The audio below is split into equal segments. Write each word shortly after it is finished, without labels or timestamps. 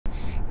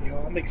Yo,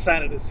 I'm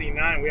excited to see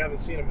Naim. We haven't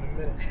seen him in a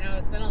minute. I know,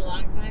 it's been a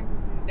long time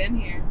since he's been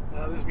here.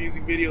 This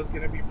music video is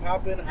going to be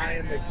popping. I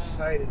am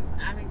excited.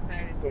 I'm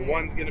excited too. The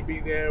one's going to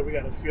be there. We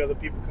got a few other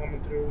people coming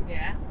through.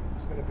 Yeah.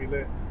 It's going to be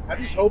lit. I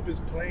just hope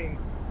his plane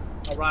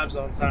arrives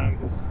on time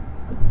because...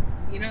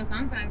 You know,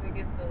 sometimes it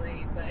gets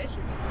delayed, but it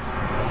should be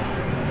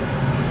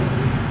fine.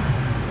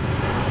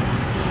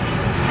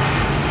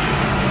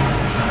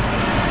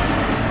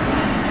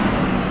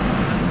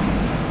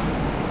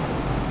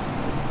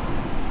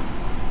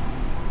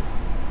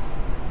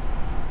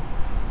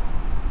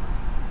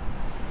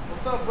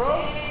 What's up,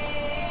 bro?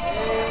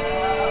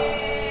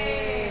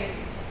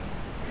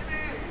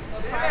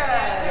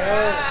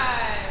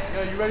 Hey.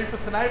 Yo, you ready for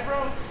tonight,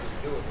 bro?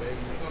 Let's do it, baby.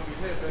 It's gonna be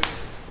lit, baby.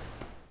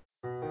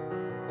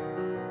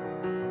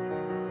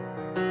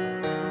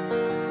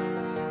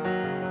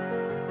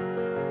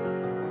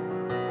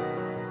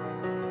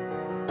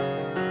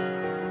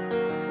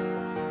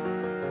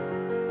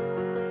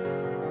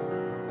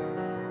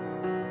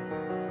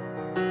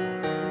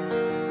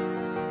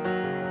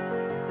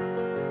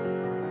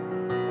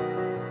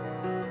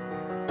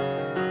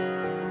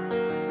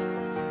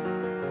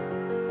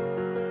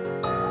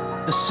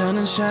 The sun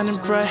is shining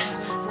bright,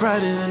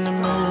 brighter than the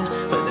moon.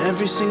 But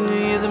every single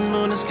year the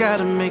moon has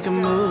gotta make a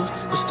move.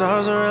 The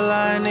stars are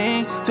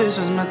aligning, this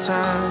is my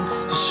time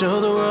to show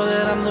the world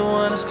that I'm the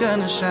one that's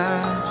gonna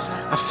shine.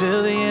 I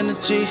feel the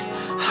energy,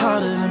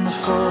 harder than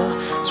before.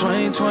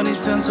 2020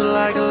 stands so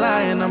like a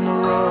lion,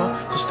 I'ma roar.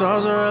 The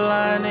stars are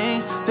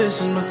aligning,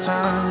 this is my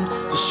time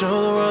to show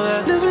the world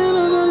that living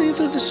underneath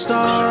of the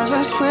stars,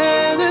 I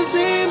swear they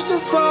seem so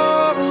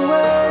far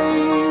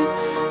away.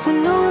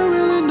 When no one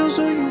really knows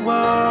who you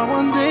are,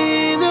 one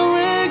day they'll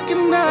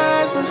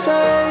recognize my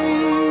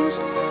face.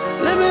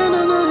 Living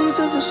underneath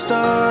of the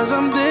stars,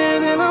 I'm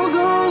dead and I'm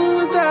gone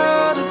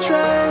without a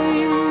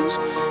trace.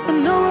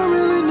 When no one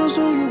really knows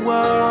who you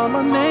are,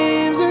 my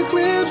name's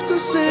Eclypse,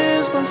 this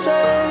is my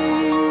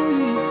fate.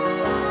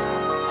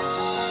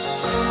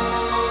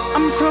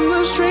 I'm from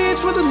the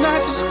streets where the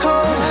nights is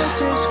cold.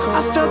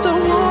 I felt the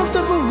warmth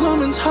of a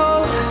woman's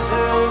hold.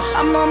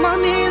 I'm on my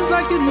knees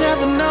like you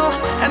never know,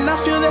 and I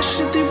feel that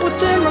shit deep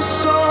within my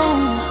soul.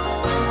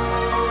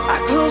 I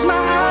close my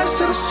eyes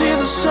till I see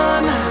the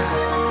sun.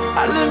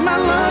 I live my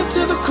life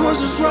till the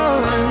courses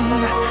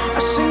run. I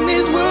sing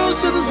these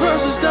words till this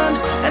verse is done,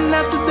 and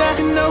after that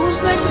you know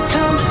who's next to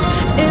come.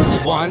 Is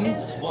one.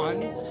 Is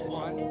one.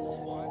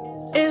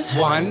 Is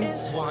one.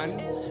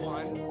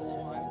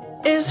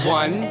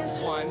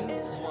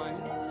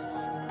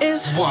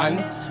 Is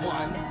one.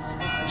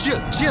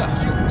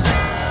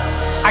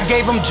 I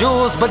gave them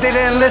jewels, but they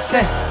didn't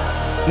listen.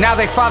 Now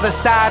they father's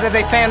side of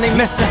their family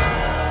missing.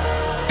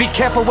 Be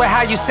careful with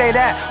how you say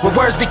that. When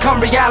words become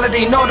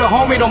reality, no, the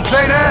homie don't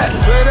play that.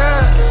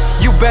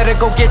 You better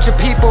go get your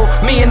people.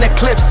 Me and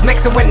Eclypse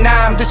mixing with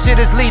Naim, this shit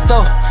is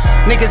lethal.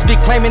 Niggas be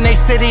claiming they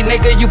city,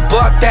 nigga, you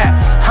bought that.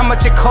 How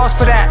much it cost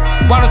for that?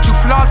 Why don't you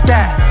flaunt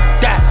that?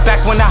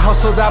 Back when I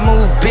hustled, I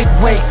moved big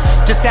weight.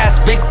 Just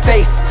ask Big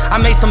Face, I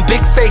made some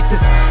big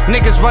faces.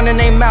 Niggas running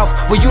their mouth,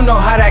 well you know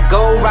how that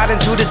go. Riding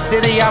through the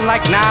city, I'm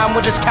like Naim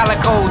with this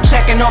calico.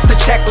 Checking off the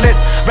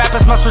checklist,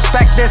 rappers must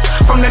respect this.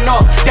 From the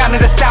north, down to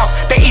the south,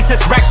 the east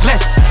is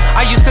reckless.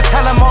 I used to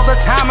tell them all the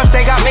time if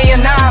they got me and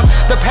Naim,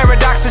 the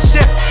paradoxes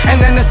shift, and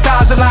then the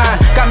stars align.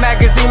 Got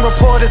magazine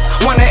reporters,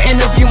 wanna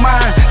interview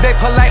mine. They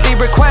politely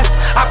request,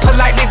 I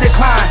politely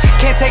decline.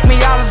 Can't take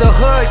me out of the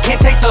hood, can't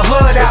take the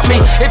hood out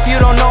me. If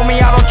you don't know me,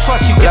 I don't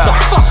trust you, get the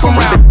fuck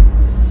around.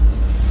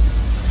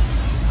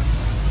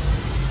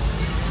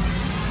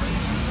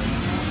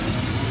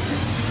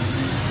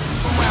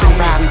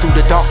 Riding through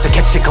the dark to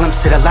catch a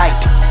glimpse of the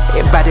light.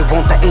 Everybody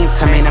want the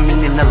answer, man, the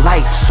meaning of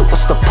life. So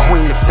what's the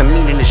point if the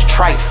meaning is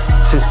trife?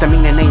 Since the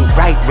meaning ain't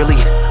right, really,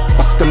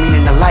 what's the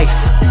meaning of life?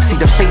 See,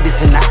 the fate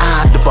is in the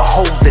eye to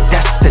behold, the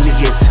destiny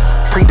is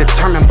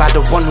predetermined by the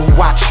one who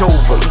watch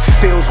over. He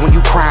feels when you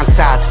cry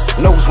inside,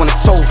 knows when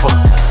it's over,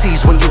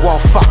 sees when you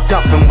all fucked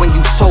up and when you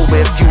sober.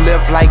 If you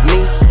live like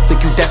me,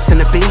 think you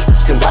destined to be,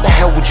 then why the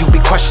hell would you be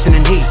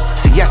questioning he?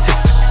 See, yes,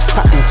 it's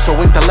something so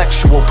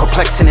intellectual,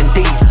 perplexing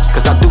indeed,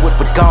 cause I do it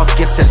with God's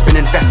gift that's been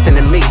investing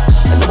in me.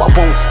 And no, I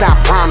won't stop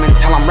rhyming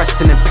till I'm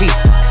resting in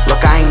peace.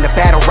 Look, I ain't a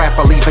battle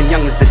rapper, leaving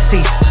young as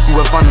deceased. You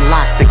have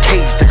unlocked the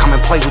cage to come and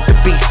play with the